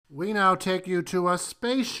We now take you to a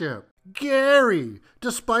spaceship. Gary!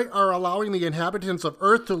 Despite our allowing the inhabitants of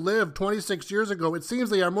Earth to live 26 years ago, it seems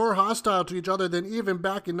they are more hostile to each other than even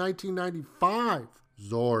back in 1995.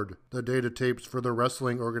 Zord, the data tapes for the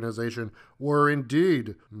wrestling organization were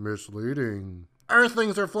indeed misleading.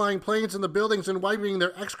 Earthlings are flying planes in the buildings and wiping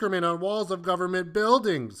their excrement on walls of government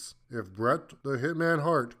buildings. If Bret the Hitman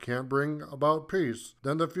Hart can't bring about peace,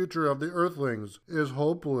 then the future of the Earthlings is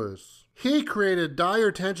hopeless. He created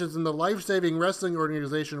dire tensions in the life-saving wrestling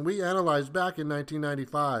organization we analyzed back in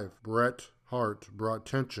 1995. Bret Hart brought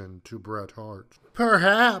tension to Bret Hart.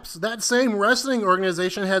 Perhaps that same wrestling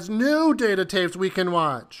organization has new data tapes we can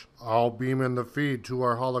watch. I'll beam in the feed to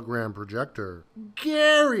our hologram projector.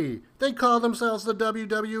 Gary! They call themselves the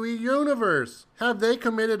WWE Universe. Have they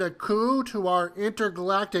committed a coup to our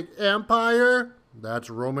intergalactic empire? That's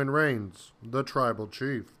Roman Reigns, the tribal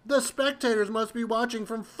chief. The spectators must be watching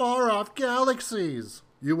from far-off galaxies.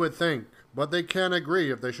 You would think, but they can't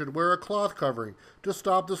agree if they should wear a cloth covering to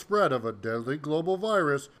stop the spread of a deadly global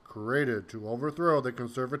virus created to overthrow the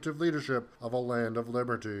conservative leadership of a land of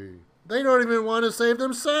liberty. They don't even want to save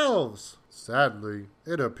themselves. Sadly,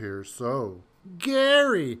 it appears so.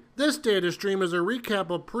 Gary, this data stream is a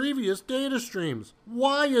recap of previous data streams.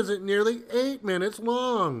 Why is it nearly 8 minutes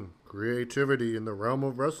long? Creativity in the realm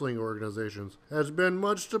of wrestling organizations has been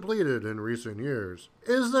much depleted in recent years.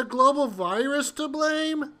 Is the global virus to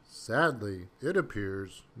blame? Sadly, it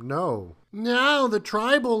appears no. Now the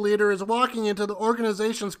tribal leader is walking into the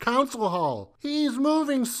organization's council hall. He's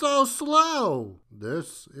moving so slow.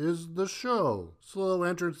 This is the show. Slow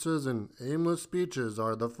entrances and aimless speeches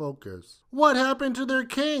are the focus. What happened to their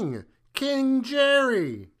king? King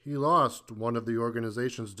Jerry. He lost one of the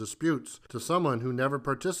organization's disputes to someone who never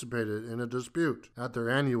participated in a dispute at their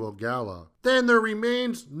annual gala. Then there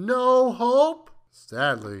remains no hope?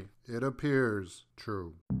 Sadly, it appears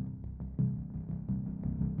true.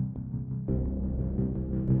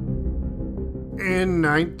 In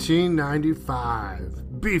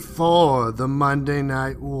 1995, before the Monday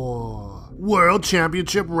Night War, World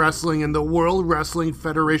Championship Wrestling and the World Wrestling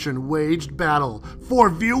Federation waged battle for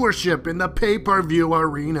viewership in the pay-per-view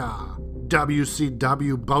arena.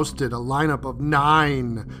 WCW boasted a lineup of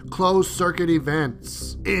 9 closed-circuit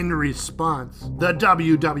events. In response, the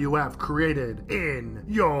WWF created In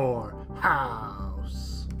Your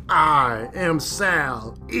House. I am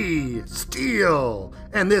Sal E. Steele,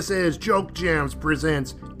 and this is Joke Jams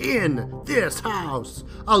presents In This House,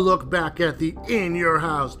 a look back at the In Your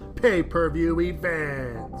House pay-per-view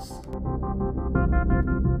events.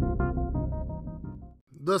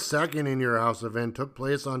 The second In Your House event took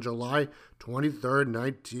place on July 23rd,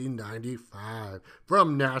 1995,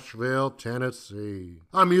 from Nashville, Tennessee.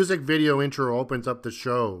 A music video intro opens up the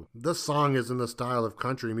show. The song is in the style of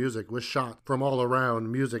country music, was shot from all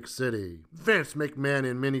around Music City. Vince McMahon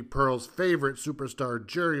and Minnie Pearl's favorite superstar,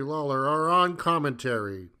 Jerry Lawler, are on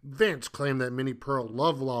commentary. Vince claimed that Minnie Pearl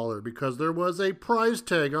loved Lawler because there was a price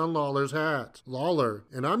tag on Lawler's hat. Lawler,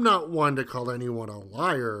 and I'm not one to call anyone a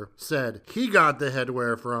liar, said he got the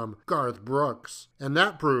headwear from Garth Brooks, and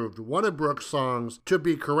that proved one of Brooks' songs to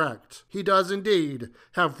be correct. He does indeed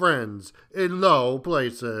have friends in low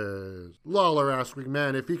places. Lawler asks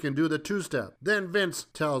McMahon if he can do the two-step. Then Vince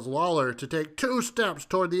tells Lawler to take 2 steps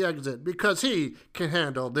toward the exit because he can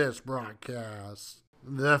handle this broadcast.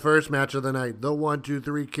 The first match of the night, the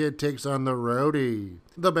 1-2-3 Kid takes on the Roadie.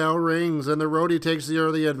 The bell rings and the Roadie takes the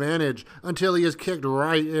early advantage until he is kicked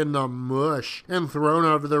right in the mush and thrown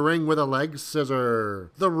out of the ring with a leg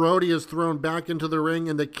scissor. The Roadie is thrown back into the ring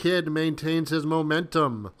and the Kid maintains his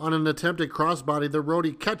momentum. On an attempted crossbody, the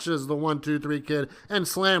Roadie catches the 1-2-3 Kid and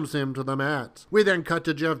slams him to the mat. We then cut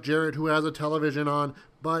to Jeff Jarrett, who has a television on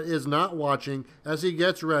but is not watching as he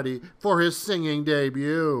gets ready for his singing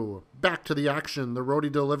debut. Back to the action. The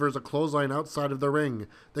Roadie delivers a clothesline outside of the ring.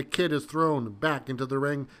 The Kid is thrown back into the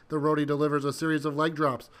ring. The Roadie delivers a series of leg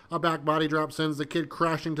drops. A back body drop sends the Kid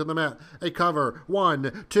crashing to the mat. A cover.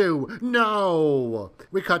 1, 2, no!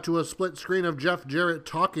 We cut to a split screen of Jeff Jarrett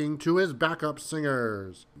talking to his backup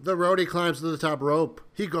singers. The Roadie climbs to the top rope.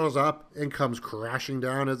 He goes up and comes crashing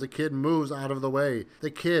down as the Kid moves out of the way.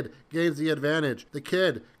 The Kid gains the advantage. The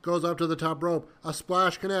Kid goes up to the top rope. A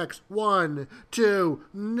splash connects. 1, 2,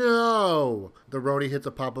 no! The Roadie hits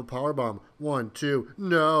a pop-up powerbomb. 1, 2,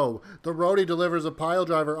 no. The roadie delivers a pile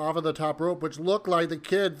driver off of the top rope, which looked like the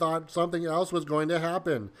kid thought something else was going to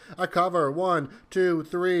happen. A cover, 1, 2,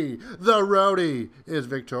 3. The roadie is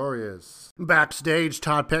victorious. Backstage,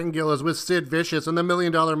 Todd Pettengill is with Sid Vicious and the $1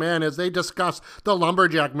 Million Man as they discuss the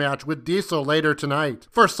lumberjack match with Diesel later tonight.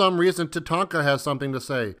 For some reason, Tatanka has something to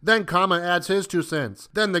say. Then Kama adds his 2 cents.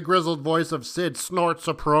 Then the grizzled voice of Sid snorts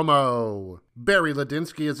a promo. Barry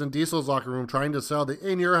Ladinsky is in Diesel's locker room trying to sell the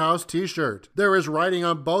In Your House t-shirt. There is writing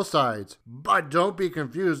on both sides. But don't be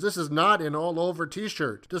confused, this is not an all-over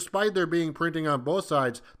t-shirt. Despite there being printing on both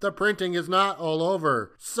sides, the printing is not all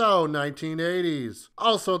over. So, 1980s.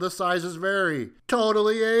 Also, the sizes vary.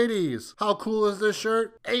 Totally 80s. How cool is this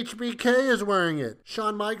shirt? HBK is wearing it.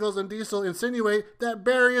 Shawn Michaels and Diesel insinuate that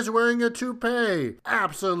Barry is wearing a toupee.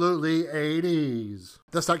 Absolutely 80s.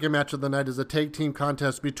 The second match of the night is a tag team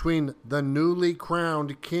contest between the newly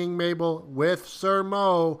crowned King Mabel with Sir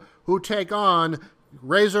Mo, who take on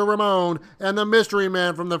Razor Ramon and the mystery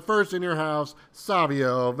man from the first In Your House,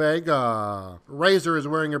 Savio Vega. Razor is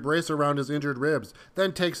wearing a brace around his injured ribs,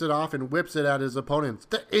 then takes it off and whips it at his opponents.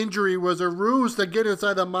 The injury was a ruse to get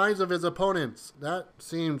inside the minds of his opponents. That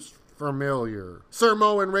seems familiar. Sir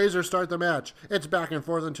Mo and Razor start the match. It's back and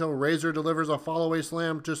forth until Razor delivers a follow-away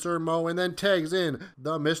slam to Sir Mo and then tags in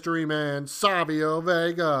the mystery man, Savio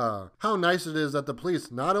Vega. How nice it is that the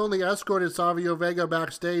police not only escorted Savio Vega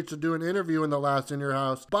backstage to do an interview in the last In Your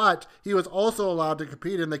House, but he was also allowed to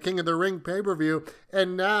compete in the King of the Ring pay-per-view,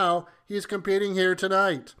 and now he's competing here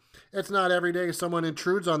tonight. It's not every day someone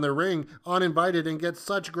intrudes on the ring uninvited and gets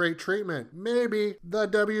such great treatment. Maybe the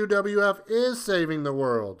WWF is saving the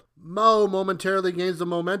world. Mo momentarily gains the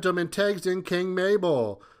momentum and tags in King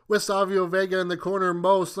Mabel. With Savio Vega in the corner,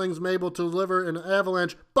 Mo slings Mabel to deliver an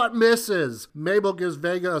avalanche, but misses. Mabel gives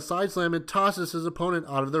Vega a side slam and tosses his opponent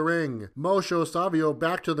out of the ring. Mo shows Savio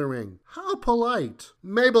back to the ring. How polite.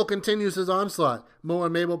 Mabel continues his onslaught. Mo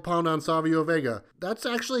and Mabel pound on Savio Vega. That's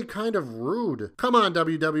actually kind of rude. Come on,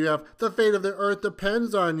 WWF. The fate of the earth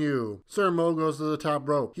depends on you. Sir Mo goes to the top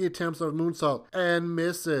rope. He attempts a moonsault and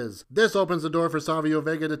misses. This opens the door for Savio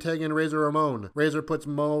Vega to tag in Razor Ramon. Razor puts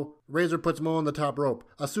Mo on the top rope.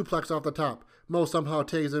 A suplex off the top. Mo somehow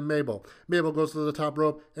tags in Mabel. Mabel goes to the top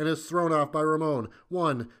rope and is thrown off by Ramon.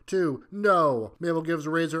 1, 2, no. Mabel gives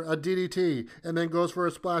Razor a DDT and then goes for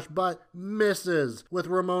a splash but misses. With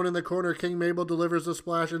Ramon in the corner, King Mabel delivers a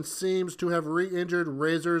splash and seems to have re-injured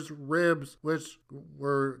Razor's ribs, which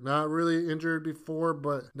were not really injured before,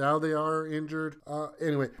 but now they are injured.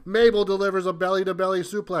 Anyway, Mabel delivers a belly-to-belly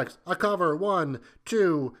suplex. A cover. 1,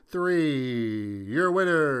 2, 3. Your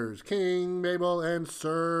winners, King Mabel and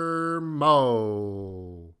Sir Mo.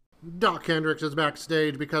 Doc Hendricks is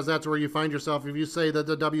backstage because that's where you find yourself if you say that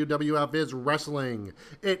the WWF is wrestling.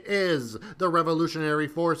 It is the revolutionary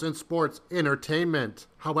force in sports entertainment.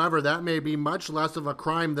 However, that may be much less of a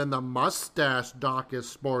crime than the mustache Doc is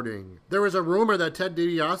sporting. There is a rumor that Ted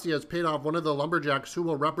DiBiase has paid off one of the lumberjacks who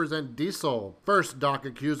will represent Diesel. First, Doc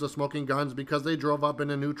accused of smoking guns because they drove up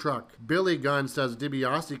in a new truck. Billy Gunn says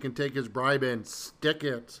DiBiase can take his bribe and stick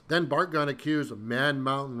it. Then Bart Gunn accused Man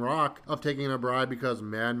Mountain Rock of taking a bribe because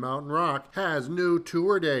Man Mountain Rock has new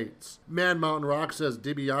tour dates. Man Mountain Rock says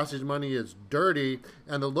DiBiase's money is dirty,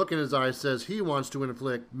 and the look in his eyes says he wants to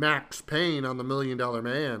inflict max pain on the $1 Million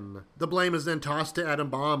Man. The blame is then tossed to Adam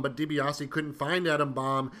Bomb, but DiBiase couldn't find Adam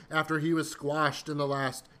Bomb after he was squashed in the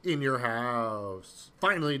last In Your House.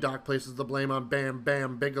 Finally, Doc places the blame on Bam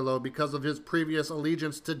Bam Bigelow because of his previous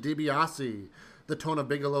allegiance to DiBiase. The tone of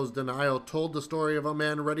Bigelow's denial told the story of a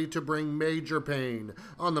man ready to bring major pain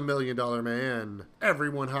on the $1 Million Man.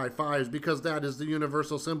 Everyone high-fives because that is the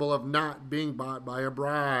universal symbol of not being bought by a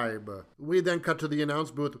bribe. We then cut to the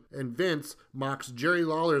announce booth and Vince mocks Jerry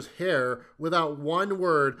Lawler's hair without one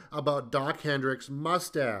word about Doc Hendricks'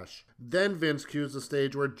 mustache. Then Vince cues the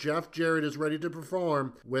stage where Jeff Jarrett is ready to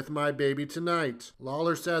perform With My Baby Tonight.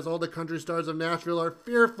 Lawler says all the country stars of Nashville are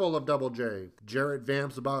fearful of Double J. Jarrett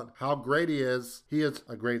vamps about how great he is. He is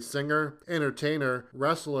a great singer, entertainer,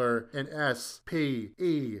 wrestler, and S-P-E-L-L-E-R.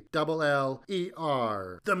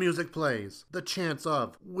 The music plays. The chants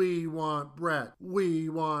of We Want Brett, We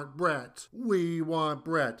Want Brett, We Want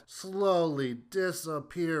Brett slowly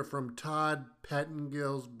disappear from Todd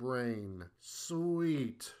Pettengill's brain.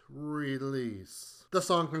 Sweet release. The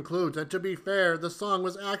song concludes, and to be fair, the song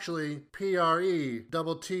was actually PRETTYGOOD.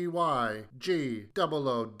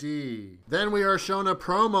 Then we are shown a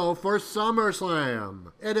promo for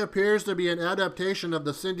SummerSlam. It appears to be an adaptation of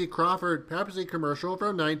the Cindy Crawford Pepsi commercial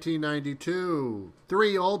from 1992.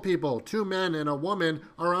 3 old people, 2 men and a woman,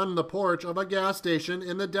 are on the porch of a gas station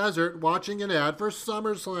in the desert watching an ad for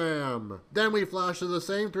SummerSlam. Then we flash to the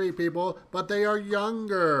same 3 people, but they are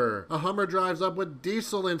younger. A Hummer drives up with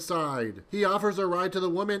Diesel inside. He offers a ride to the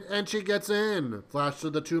woman and she gets in. Flash to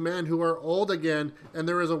the 2 men who are old again, and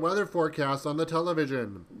there is a weather forecast on the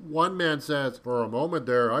television. One man says, "For a moment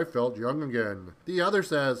there, I felt young again." The other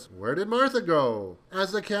says, "Where did Martha go?"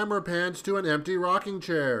 As the camera pans to an empty rocking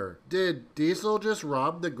chair. Did Diesel just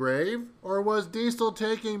rob the grave? Or was Diesel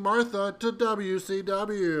taking Martha to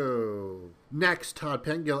WCW? Next, Todd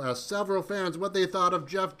Pettengill asked several fans what they thought of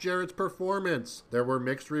Jeff Jarrett's performance. There were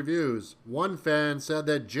mixed reviews. One fan said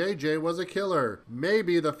that JJ was a killer.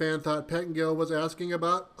 Maybe the fan thought Pettengill was asking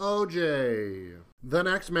about OJ. The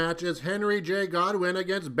next match is Henry J. Godwin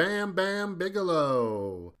against Bam Bam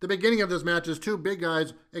Bigelow. The beginning of this match is 2 big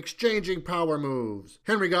guys exchanging power moves.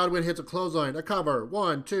 Henry Godwin hits a clothesline, a cover,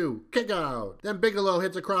 1, 2, kick out. Then Bigelow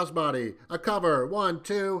hits a crossbody, a cover, 1,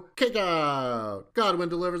 2, kick out. Godwin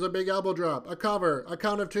delivers a big elbow drop, a cover, a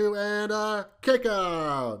count of 2, and a kick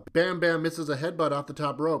out. Bam Bam misses a headbutt off the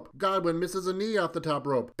top rope. Godwin misses a knee off the top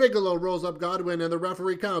rope. Bigelow rolls up Godwin and the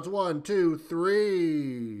referee counts 1, 2,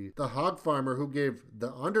 3. The hog farmer who gave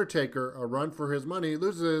The Undertaker a run for his money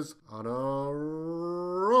loses on a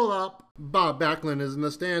roll-up. Bob Backlund is in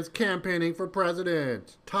the stands campaigning for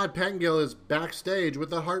president. Todd Pettengill is backstage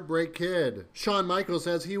with the Heartbreak Kid. Shawn Michaels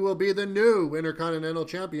says he will be the new Intercontinental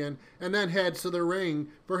Champion and then heads to the ring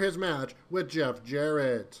for his match with Jeff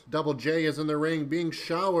Jarrett. Double J is in the ring being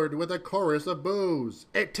showered with a chorus of boos.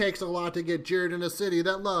 It takes a lot to get jeered in a city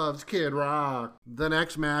that loves Kid Rock. The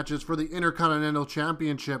next match is for the Intercontinental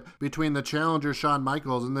Championship between the challenger Shawn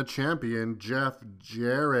Michaels and the champion Jeff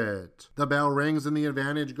Jarrett. The bell rings and the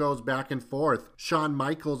advantage goes back and forth. Shawn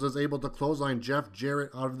Michaels is able to clothesline Jeff Jarrett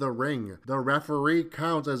out of the ring. The referee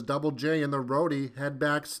counts as Double J and the roadie head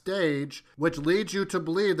backstage, which leads you to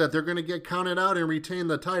believe that they're going to get counted out and retain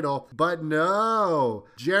the title, but no.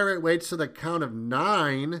 Jarrett waits to the count of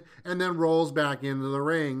 9 and then rolls back into the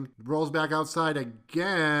ring, rolls back outside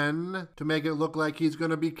again to make it look like he's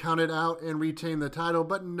going to be counted out and retain the title,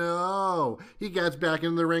 but no. He gets back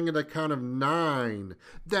in the ring at the count of 9.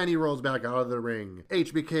 Then he rolls back out of the ring.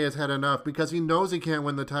 HBK has had enough because he knows he can't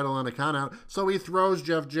win the title on a countout, so he throws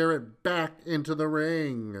Jeff Jarrett back into the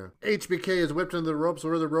ring. HBK is whipped into the ropes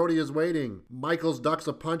where the roadie is waiting. Michaels ducks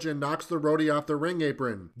a punch and knocks the roadie off the ring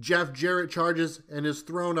apron. Jeff Jarrett charges and is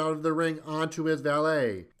thrown out of the ring onto his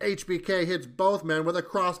valet. HBK hits both men with a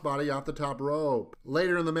crossbody off the top rope.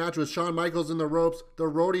 Later in the match with Shawn Michaels in the ropes, the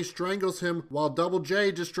roadie strangles him while Double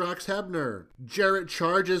J distracts Hebner. Jarrett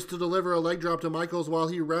charges to deliver a leg drop to Michaels while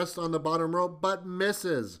he rests on the bottom rope, but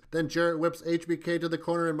misses. Then Jarrett whips HBK to the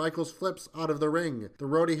corner and Michaels flips out of the ring. The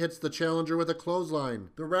roadie hits the challenger with a clothesline.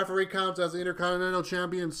 The referee counts as the Intercontinental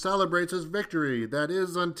Champion celebrates his victory. That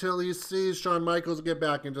is until he sees Shawn Michaels get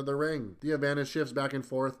back into the ring. The advantage shifts back and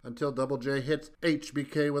forth until Double J hits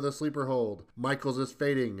HBK with a sleeper hold. Michaels is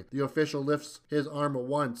fading. The official lifts his arm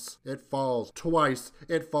once. It falls. Twice.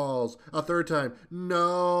 It falls. A third time.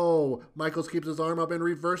 No! Michaels keeps his arm up and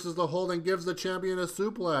reverses the hold and gives the champion a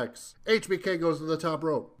suplex. HBK goes to the top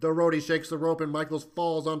rope. The roadie shakes the rope and Michaels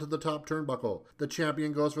falls onto the top turnbuckle. The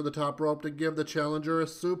champion goes for the top rope to give the challenger a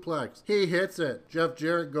suplex. He hits it. Jeff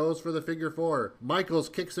Jarrett goes for the figure 4. Michaels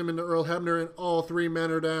kicks him into Earl Hebner and all 3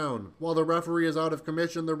 men are down. While the referee is out of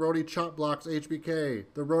commission, the roadie chop blocks HBK.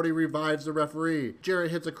 The roadie revives the referee.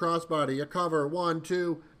 Jarrett hits a crossbody, a cover, 1,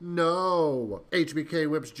 2, no. HBK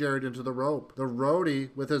whips Jarrett into the rope. The roadie,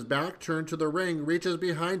 with his back turned to the ring, reaches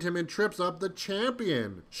behind him and trips up the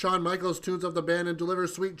champion. Shawn Michaels tunes up the band and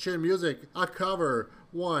delivers sweet chin music. A cover.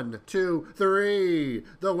 1, 2, 3.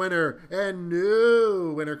 The winner and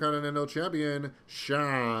new Intercontinental Champion,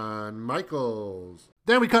 Shawn Michaels.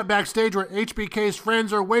 Then we cut backstage where HBK's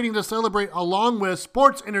friends are waiting to celebrate along with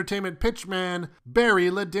sports entertainment pitchman Barry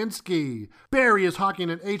Ladinsky. Barry is hawking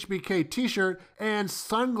an HBK t-shirt and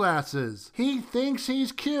sunglasses. He thinks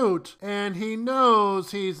he's cute and he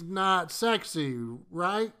knows he's not sexy,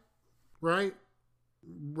 right?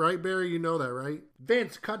 Right, Barry? You know that, right?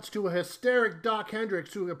 Vince cuts to a hysteric Doc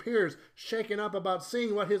Hendricks who appears shaken up about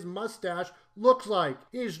seeing what his mustache looks like.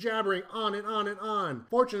 He's jabbering on and on and on.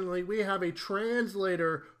 Fortunately, we have a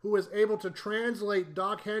translator who is able to translate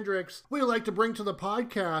Doc Hendricks. We like to bring to the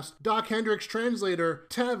podcast Doc Hendricks translator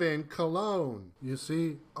Tevin Cologne. You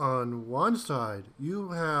see, on one side, you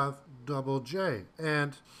have Double J,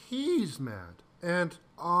 and he's mad. And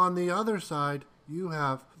on the other side, you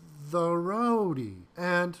have the roadie,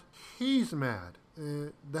 and he's mad.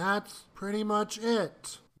 That's pretty much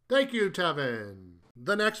it. Thank you, Tevin.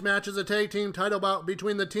 The next match is a tag team title bout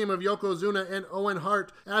between the team of Yokozuna and Owen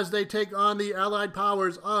Hart as they take on the allied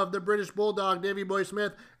powers of the British Bulldog, Davey Boy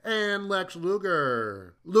Smith, and Lex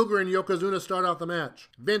Luger. Luger and Yokozuna start off the match.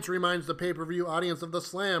 Vince reminds the pay-per-view audience of the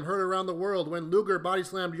slam heard around the world when Luger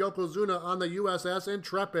body-slammed Yokozuna on the USS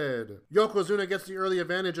Intrepid. Yokozuna gets the early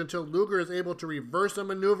advantage until Luger is able to reverse a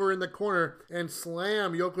maneuver in the corner and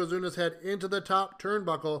slam Yokozuna's head into the top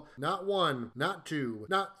turnbuckle. Not 1, not 2,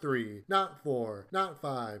 not 3, not 4, not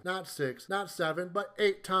 5, not 6, not 7, but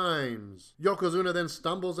 8 times. Yokozuna then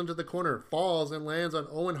stumbles into the corner, falls, and lands on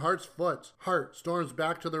Owen Hart's foot. Hart storms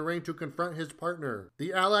back to the ring to confront his partner.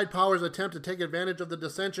 The Allied powers attempt to take advantage of the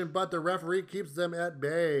dissension, but the referee keeps them at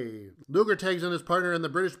bay. Luger tags in his partner and the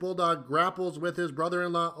British Bulldog grapples with his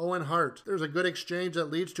brother-in-law Owen Hart. There's a good exchange that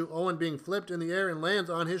leads to Owen being flipped in the air and lands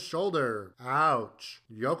on his shoulder. Ouch.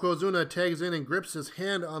 Yokozuna tags in and grips his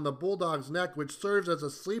hand on the Bulldog's neck, which serves as a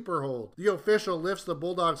sleeper hold. The official lifts the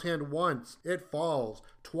Bulldog's hand once. It falls.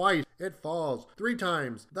 Twice. It falls. 3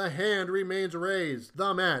 times. The hand remains raised.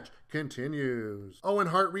 The match continues. Owen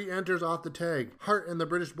Hart re-enters off the tag. Hart and the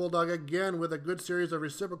British Bulldog again with a good series of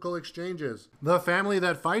reciprocal exchanges. The family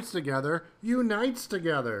that fights together unites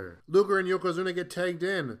together. Luger and Yokozuna get tagged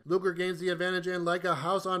in. Luger gains the advantage and like a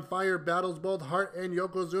house on fire battles both Hart and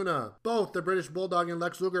Yokozuna. Both the British Bulldog and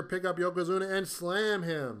Lex Luger pick up Yokozuna and slam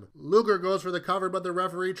him. Luger goes for the cover, but the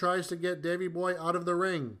referee tries to get Davey Boy out of the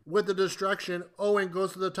ring. With the distraction, Owen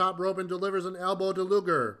goes to the top rope and delivers an elbow to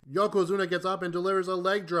Luger. Yokozuna gets up and delivers a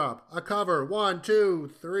leg drop. A cover. 1,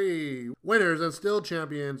 2, 3. Winners and still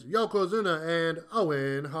champions, Yokozuna and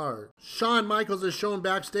Owen Hart. Shawn Michaels is shown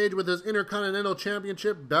backstage with his Intercontinental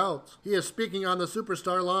Championship belt. He is speaking on the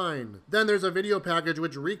Superstar line. Then there's a video package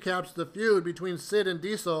which recaps the feud between Sid and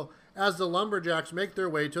Diesel as the Lumberjacks make their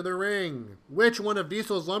way to the ring. Which one of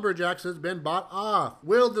Diesel's Lumberjacks has been bought off?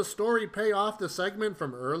 Will the story pay off the segment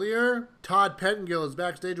from earlier? Todd Pettengill is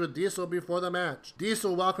backstage with Diesel before the match.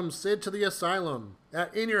 Diesel welcomes Sid to the asylum.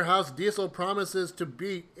 At In Your House, Diesel promises to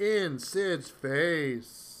beat in Sid's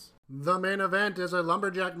face. The main event is a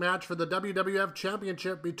lumberjack match for the WWF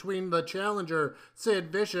Championship between the challenger,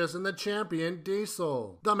 Sid Vicious, and the champion,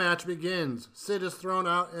 Diesel. The match begins. Sid is thrown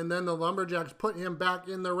out and then the lumberjacks put him back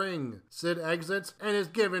in the ring. Sid exits and is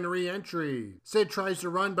given re-entry. Sid tries to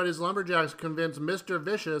run, but his lumberjacks convince Mr.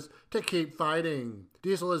 Vicious to keep fighting.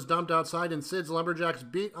 Diesel is dumped outside and Sid's lumberjacks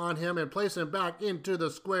beat on him and place him back into the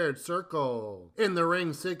squared circle. In the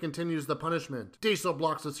ring, Sid continues the punishment. Diesel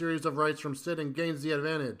blocks a series of rights from Sid and gains the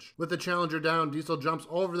advantage. With the challenger down, Diesel jumps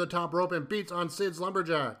over the top rope and beats on Sid's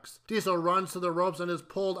lumberjacks. Diesel runs to the ropes and is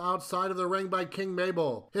pulled outside of the ring by King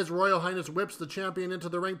Mabel. His Royal Highness whips the champion into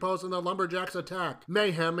the ring post and the lumberjacks attack.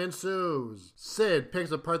 Mayhem ensues. Sid picks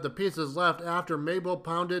apart the pieces left after Mabel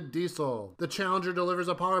pounded Diesel. The challenger delivers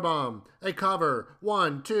a powerbomb. A cover.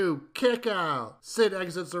 1, 2, kick out. Sid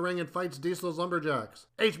exits the ring and fights Diesel's lumberjacks.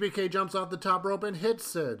 HBK jumps off the top rope and hits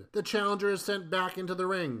Sid. The challenger is sent back into the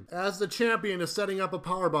ring. As the champion is setting up a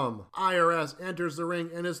powerbomb, IRS enters the ring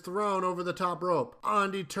and is thrown over the top rope.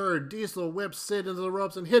 Undeterred, Diesel whips Sid into the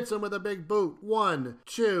ropes and hits him with a big boot. 1,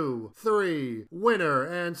 2, 3. Winner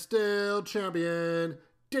and still champion,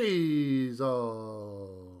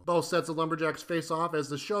 Diesel. Both sets of lumberjacks face off as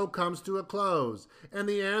the show comes to a close. And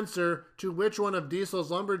the answer to which one of Diesel's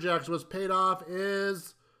lumberjacks was paid off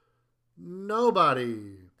is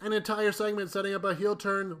nobody. An entire segment setting up a heel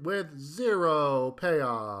turn with 0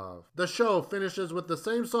 payoff. The show finishes with the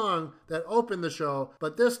same song that opened the show,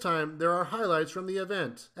 but this time there are highlights from the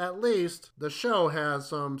event. At least, the show has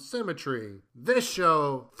some symmetry. This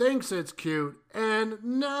show thinks it's cute and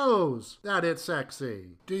knows that it's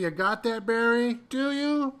sexy. Do you got that, Barry? Do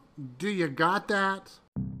you? Do you got that?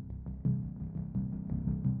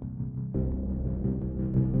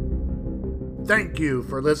 Thank you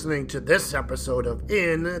for listening to this episode of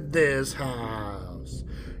In This House.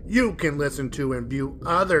 You can listen to and view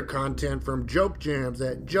other content from Joke Jams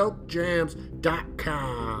at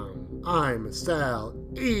jokejams.com. I'm Sal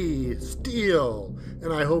E. Steele,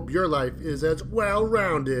 and I hope your life is as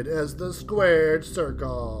well-rounded as the squared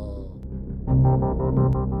circle.